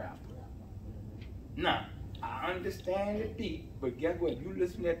gospel rapper. Now, I understand the beat, but guess what? You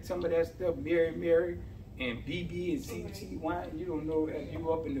listen to some of that stuff, Mary, and BB and CT Wine, you don't know if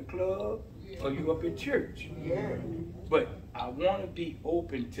you up in the club or you up in church. Yeah. But I want to be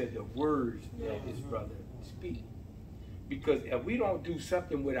open to the words that this brother speaks. Because if we don't do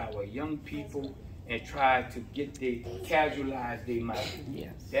something with our young people and try to get casualize their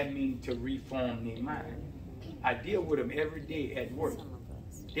mind, that means to reform their mind. I deal with them every day at work.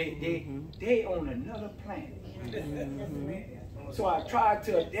 They on another planet. So I try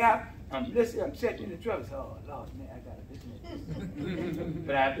to adapt. I'm listening, I'm sitting in the truck. Oh, Lord, man, I got to listen to this.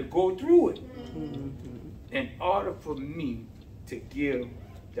 But I have to go through it in order for me to give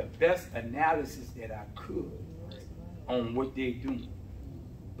the best analysis that I could on what they're doing.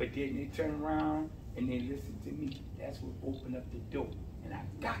 But then they turn around and they listen to me. That's what opened up the door. And I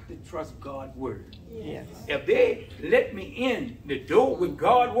got to trust God's word. Yes. If they let me in the door with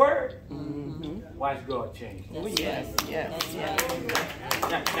God's word, watch God change. Oh, yes, yes, yes.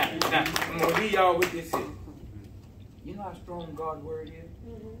 Now, I'm going to leave y'all with this here. You know how strong God's word is?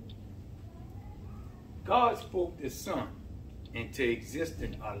 God spoke the sun into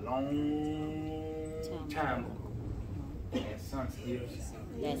existence a long time ago. And that sun still shines.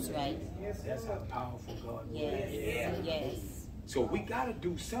 That's right. That's how powerful God Yes. is. Yes. So we got to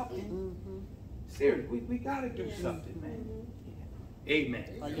do something. Seriously, we got to do something, man. Amen.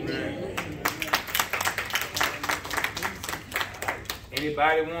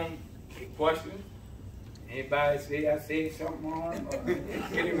 Anybody want a question? Anybody say I said something wrong or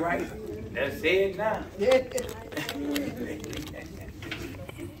get it right? Let's say it now.